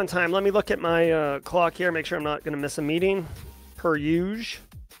we doing on time? Let me look at my clock here, make sure I'm not going to miss a meeting, per usual.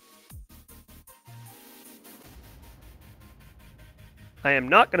 I am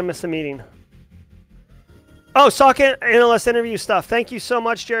not going to miss a meeting. Oh, SOC analyst interview stuff. Thank you so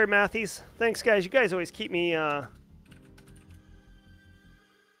much, Jared Matthews. Thanks, guys. You guys always keep me on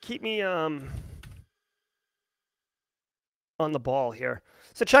the ball here.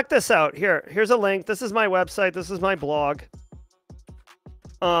 So check this out. Here's a link. This is my website. This is my blog.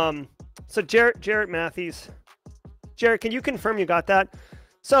 So Jarrett Matthews. Jarrett, can you confirm you got that?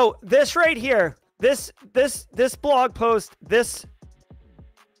 So this right here, this blog post, this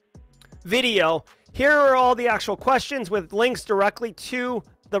video, here are all the actual questions with links directly to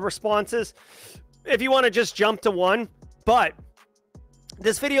the responses. If you want to just jump to one, but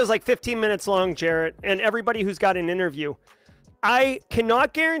this video is like 15 minutes long, Jarrett, and everybody who's got an interview. I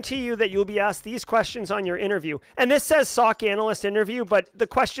cannot guarantee you that you'll be asked these questions on your interview. And this says SOC analyst interview, but the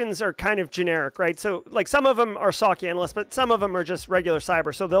questions are kind of generic, right? So like some of them are SOC analyst, but some of them are just regular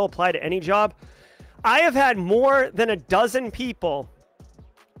cyber. So they'll apply to any job. I have had more than a dozen people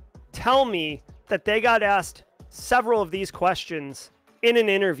tell me that they got asked several of these questions in an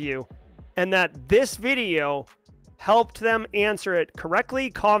interview and that this video helped them answer it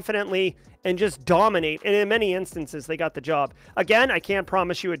correctly, confidently, and just dominate. And in many instances, they got the job. Again, I can't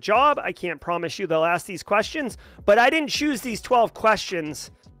promise you a job. I can't promise you they'll ask these questions, but I didn't choose these 12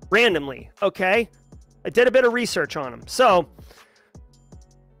 questions randomly, okay? I did a bit of research on them. So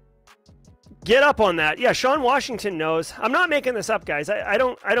get up on that. Yeah, Sean Washington knows. I'm not making this up, guys. I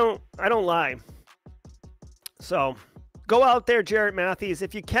don't lie. So go out there, Jarrett Matthews.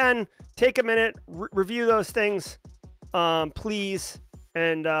 If you can, take a minute, review those things, please.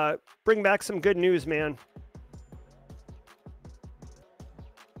 And bring back some good news, man.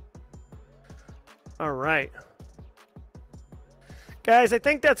 All right. Guys, I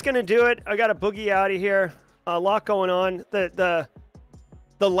think that's going to do it. I got to boogie out of here. A lot going on. The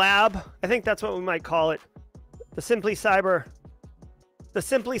lab, I think that's what we might call it. The Simply Cyber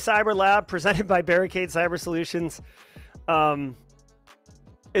Lab presented by Barricade Cyber Solutions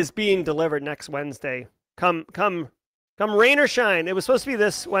is being delivered next Wednesday. Come rain or shine. It was supposed to be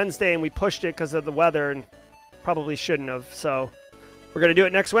this Wednesday, and we pushed it because of the weather, and probably shouldn't have. So we're going to do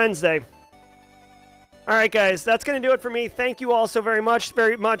it next Wednesday. All right, guys, that's going to do it for me. Thank you all so very much.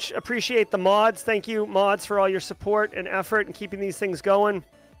 Very much appreciate the mods. Thank you, mods, for all your support and effort in keeping these things going.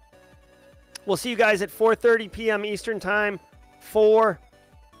 We'll see you guys at 4:30 p.m. Eastern Time for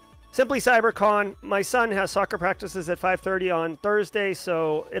Simply CyberCon. My son has soccer practices at 5:30 on Thursday,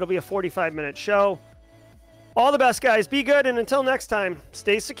 so it'll be a 45-minute show. All the best, guys. Be good, and until next time,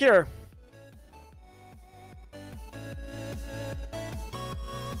 stay secure.